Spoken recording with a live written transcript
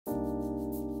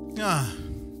Ah,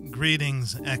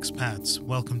 greetings, expats.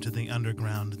 Welcome to the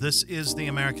underground. This is the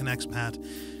American Expat.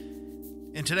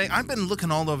 And today I've been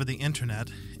looking all over the internet,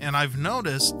 and I've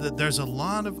noticed that there's a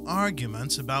lot of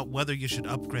arguments about whether you should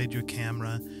upgrade your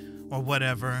camera or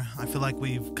whatever. I feel like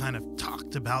we've kind of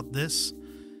talked about this,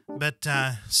 but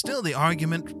still the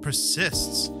argument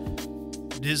persists.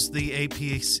 Is the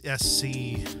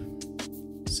APS-C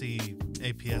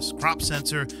APS crop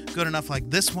sensor good enough like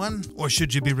this one, or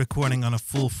should you be recording on a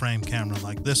full frame camera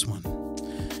like this one?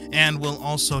 And we'll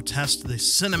also test the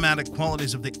cinematic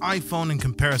qualities of the iPhone in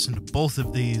comparison to both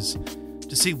of these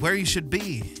to see where you should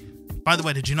be. By the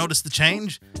way, did you notice the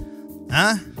change?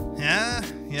 Huh?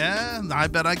 Yeah, I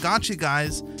bet I got you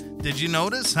guys. Did you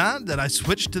notice, that I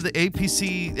switched to the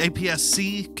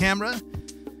APS-C camera?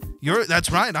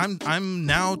 That's right, I'm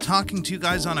now talking to you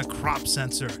guys on a crop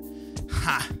sensor.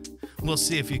 Ha! We'll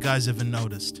see if you guys even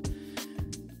noticed.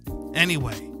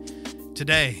 Anyway,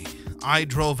 today I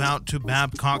drove out to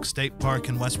Babcock State Park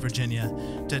in West Virginia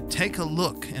to take a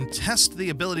look and test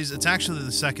the abilities. It's actually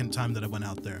the second time that I went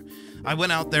out there. I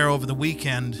went out there over the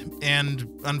weekend,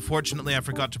 and unfortunately I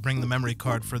forgot to bring the memory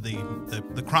card for the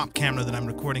crop camera that I'm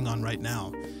recording on right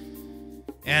now.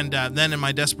 And then in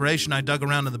my desperation, I dug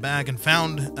around in the bag and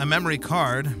found a memory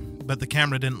card, but the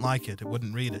camera didn't like it. It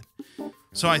wouldn't read it.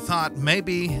 So I thought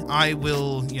maybe I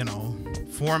will,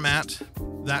 format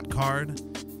that card,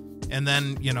 and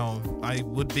then, I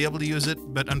would be able to use it.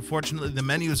 But unfortunately, the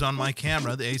menus on my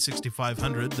camera, the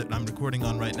A6500 that I'm recording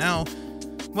on right now,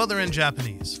 well, they're in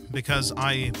Japanese because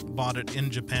I bought it in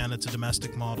Japan. It's a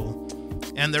domestic model.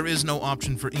 And there is no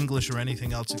option for English or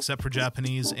anything else except for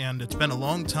Japanese. And it's been a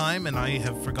long time, and I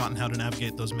have forgotten how to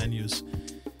navigate those menus.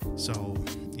 So,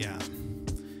 yeah.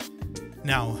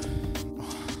 Now,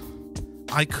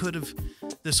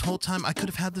 this whole time, I could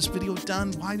have had this video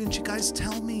done. Why didn't you guys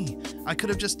tell me? I could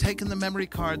have just taken the memory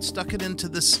card, stuck it into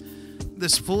this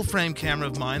full frame camera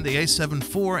of mine, the A7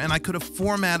 IV, and I could have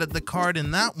formatted the card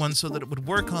in that one so that it would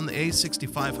work on the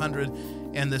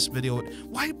A6500 and this video.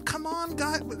 Why? Come on,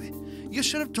 guys. You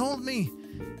should have told me.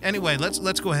 Anyway,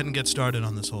 let's go ahead and get started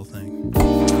on this whole thing.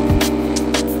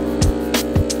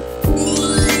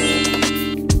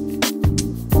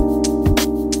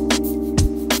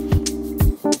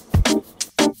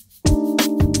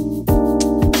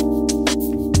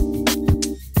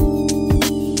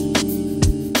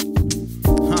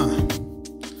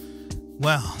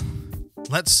 Well,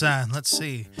 let's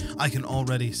see. I can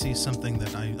already see something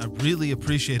that I really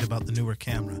appreciate about the newer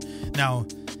camera. Now,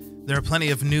 there are plenty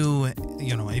of new,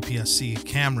 APS-C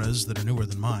cameras that are newer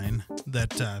than mine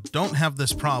that don't have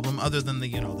this problem, other than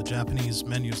the Japanese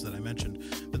menus that I mentioned.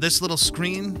 But this little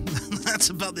screen, that's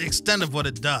about the extent of what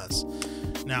it does.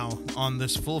 Now, on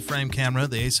this full frame camera,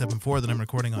 the A7 IV that I'm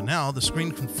recording on now, the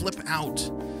screen can flip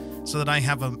out so that I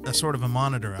have a sort of a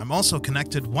monitor. I'm also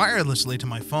connected wirelessly to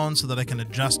my phone so that I can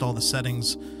adjust all the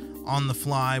settings on the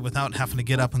fly without having to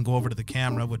get up and go over to the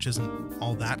camera, which isn't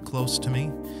all that close to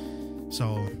me.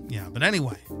 So, yeah. But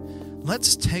anyway,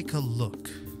 let's take a look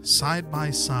side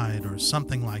by side, or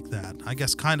something like that. I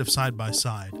guess kind of side by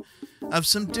side, of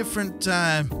some different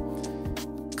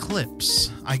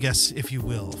clips, I guess, if you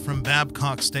will, from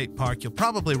Babcock State Park. You'll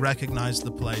probably recognize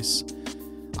the place.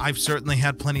 I've certainly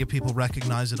had plenty of people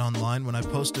recognize it online when I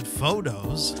posted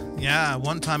photos. Yeah,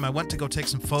 one time I went to go take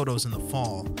some photos in the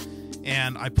fall,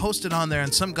 and I posted on there,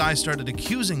 and some guy started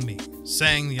accusing me,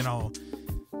 saying,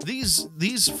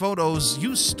 these photos,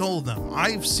 you stole them.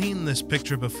 I've seen this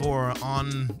picture before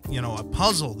on, a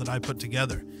puzzle that I put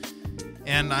together.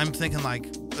 And I'm thinking,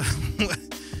 like,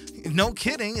 no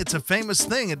kidding, it's a famous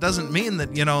thing. It doesn't mean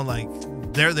that,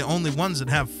 they're the only ones that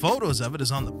have photos of it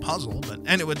is on the puzzle. But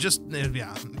anyway,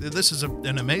 this is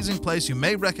an amazing place. You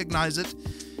may recognize it.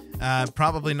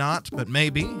 Probably not, but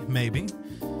maybe.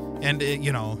 And,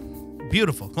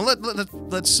 beautiful. Well,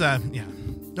 let's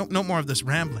no more of this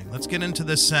rambling. Let's get into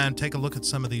this and take a look at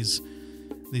some of these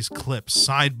clips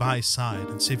side by side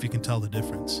and see if you can tell the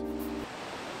difference.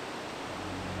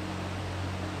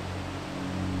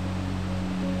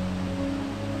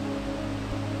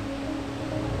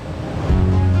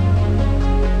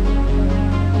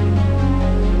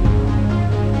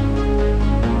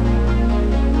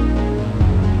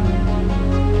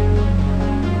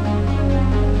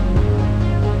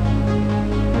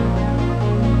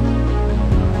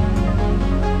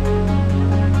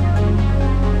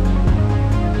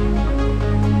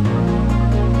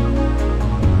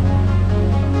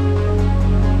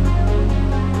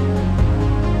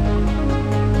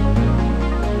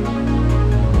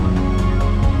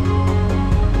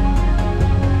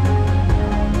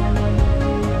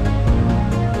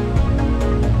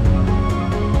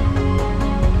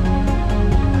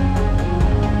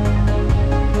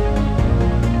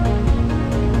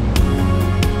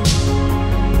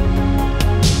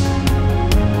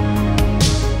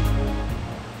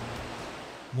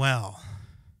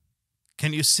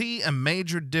 Can you see a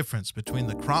major difference between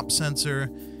the crop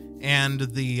sensor and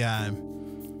the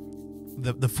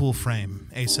full frame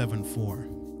A7 IV?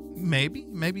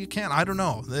 Maybe you can. I don't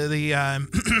know. The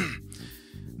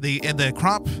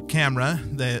crop camera,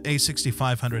 the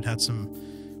A6500, had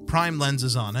some prime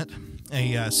lenses on it.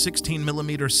 A 16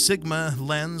 millimeter Sigma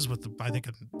lens with, I think,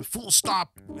 a full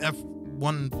stop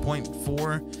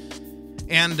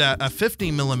f1.4, and a 50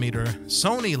 millimeter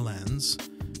Sony lens,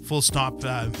 full stop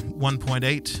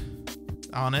 1.8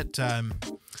 on it.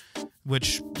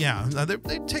 Which, yeah,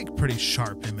 they take pretty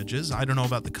sharp images. I don't know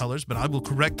about the colors, but I will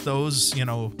correct those,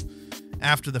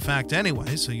 after the fact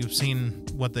anyway, so you've seen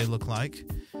what they look like.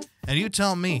 And you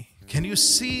tell me, can you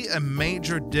see a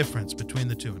major difference between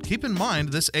the two? And keep in mind,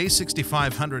 this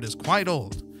A6500 is quite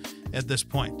old at this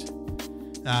point.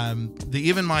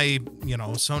 Even my,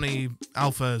 Sony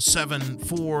Alpha 7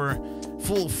 IV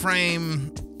full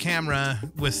frame camera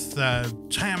with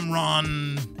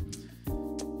Tamron...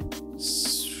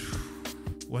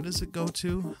 What does it go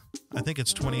to? I think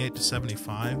it's 28 to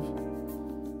 75.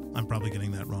 I'm probably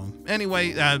getting that wrong.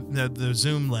 Anyway, the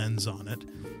zoom lens on it,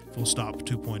 full stop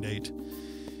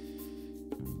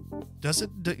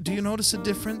 2.8. Do you notice a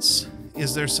difference?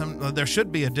 Is there there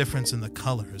should be a difference in the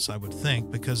colors, I would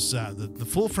think, because the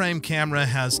full frame camera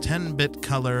has 10-bit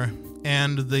color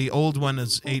and the old one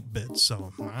is 8-bit,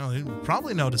 so you'll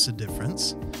probably notice a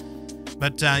difference.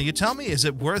 But you tell me, is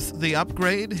it worth the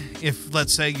upgrade? If,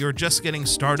 let's say, you're just getting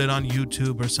started on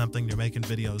YouTube or something, you're making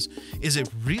videos, is it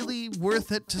really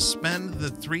worth it to spend the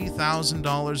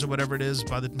 $3,000 or whatever it is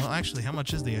well, actually, how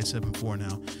much is the A7 IV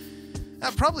now?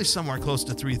 Probably somewhere close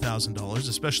to $3,000,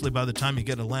 especially by the time you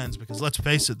get a lens, because let's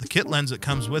face it, the kit lens that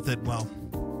comes with it, well,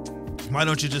 why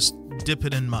don't you just dip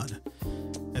it in mud?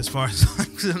 As far as,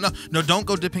 no, don't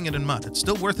go dipping it in mud. It's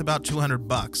still worth about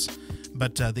 $200.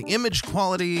 But the image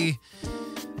quality,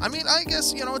 I mean, I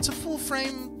guess, it's a full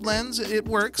frame lens. It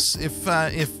works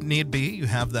if need be. You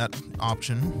have that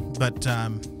option. But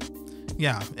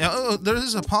yeah, there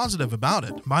is a positive about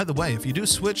it. By the way, if you do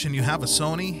switch and you have a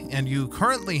Sony and you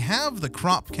currently have the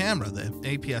crop camera, the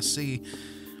APS-C,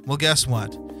 well, guess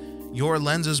what? Your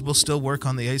lenses will still work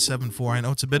on the A7 IV. I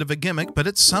know it's a bit of a gimmick, but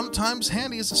it's sometimes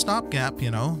handy as a stopgap,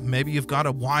 Maybe you've got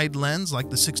a wide lens like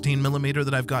the 16 millimeter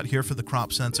that I've got here for the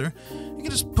crop sensor. You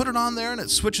can just put it on there and it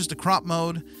switches to crop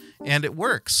mode and it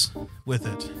works with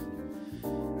it.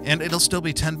 And it'll still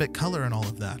be 10-bit color and all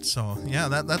of that. So, yeah,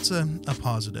 that's a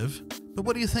positive. But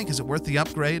what do you think? Is it worth the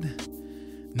upgrade?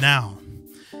 Now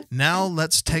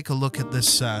let's take a look at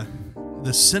this the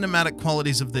cinematic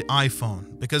qualities of the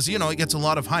iPhone, because it gets a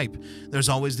lot of hype. There's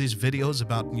always these videos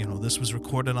about this was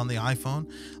recorded on the iPhone.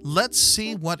 Let's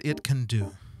see what it can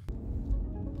do.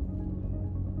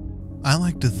 I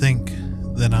like to think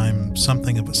that I'm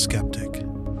something of a skeptic.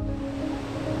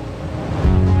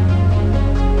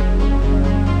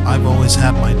 I've always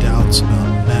had my doubts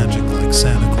about magic like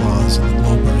Santa Claus and the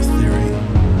globe earth theory.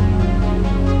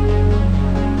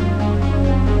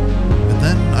 But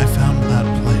then I found that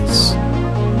place.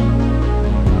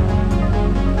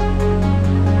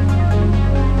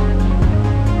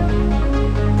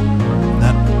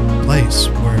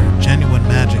 Where genuine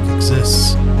magic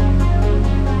exists. In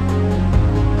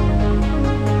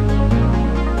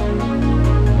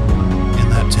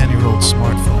that 10-year-old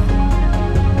smartphone.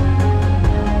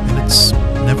 And it's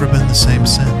never been the same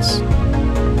since.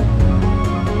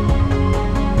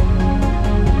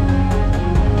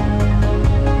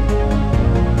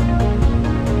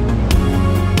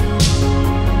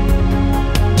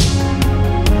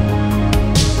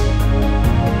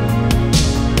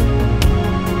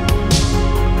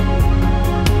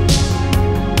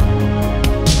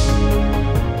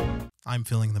 I'm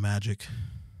feeling the magic.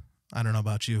 I don't know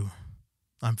about you.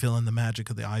 I'm feeling the magic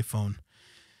of the iPhone.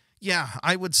 Yeah,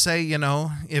 I would say,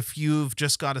 if you've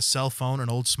just got a cell phone, an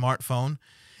old smartphone,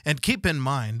 and keep in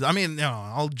mind, I mean,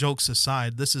 all jokes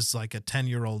aside, this is like a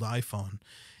 10-year-old iPhone.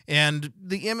 And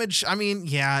the image, I mean,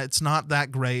 yeah, it's not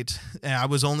that great. I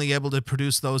was only able to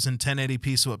produce those in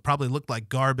 1080p, so it probably looked like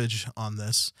garbage on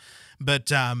this.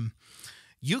 But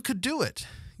you could do it.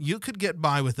 You could get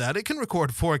by with that. It can record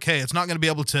 4K. It's not going to be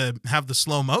able to have the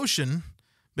slow motion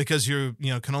because you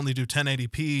can only do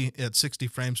 1080p at 60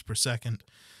 frames per second.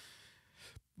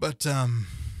 But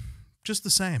just the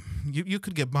same, you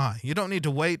could get by. You don't need to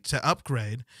wait to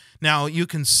upgrade. Now, you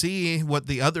can see what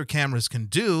the other cameras can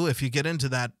do if you get into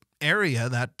that area,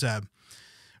 that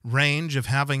range of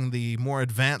having the more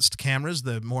advanced cameras,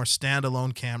 the more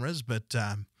standalone cameras, but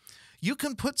you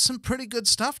can put some pretty good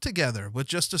stuff together with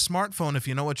just a smartphone if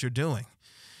you know what you're doing.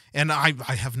 And I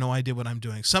have no idea what I'm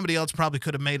doing. Somebody else probably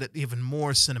could have made it even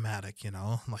more cinematic, you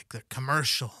know, like the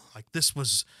commercial. Like this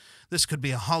could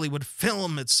be a Hollywood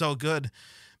film. It's so good.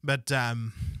 But,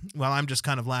 well, I'm just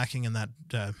kind of lacking in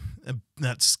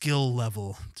that skill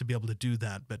level to be able to do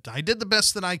that. But I did the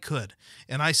best that I could,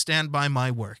 and I stand by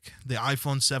my work. The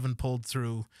iPhone 7 pulled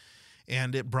through,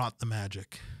 and it brought the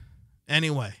magic.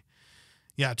 Anyway,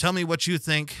 yeah, tell me what you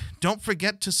think. Don't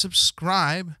forget to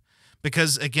subscribe,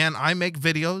 because, again, I make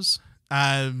videos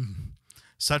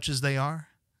such as they are.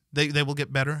 They will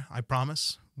get better, I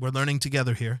promise. We're learning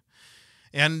together here.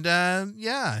 And,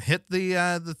 yeah, hit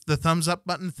the thumbs up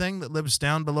button thing that lives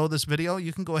down below this video.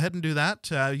 You can go ahead and do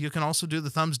that. You can also do the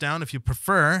thumbs down if you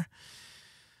prefer.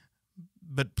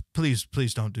 But please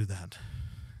don't do that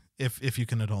if you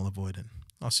can at all avoid it.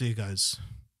 I'll see you guys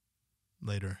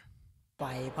later. ไ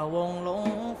ปพะวงหลง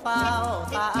เฝ้า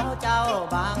สาวเจ้า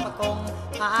บางปะกง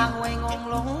ทางห้วยงง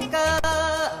หลงเกอ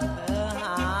ห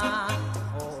า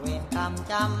โอเวรกรรม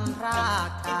จำพราก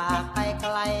จากไป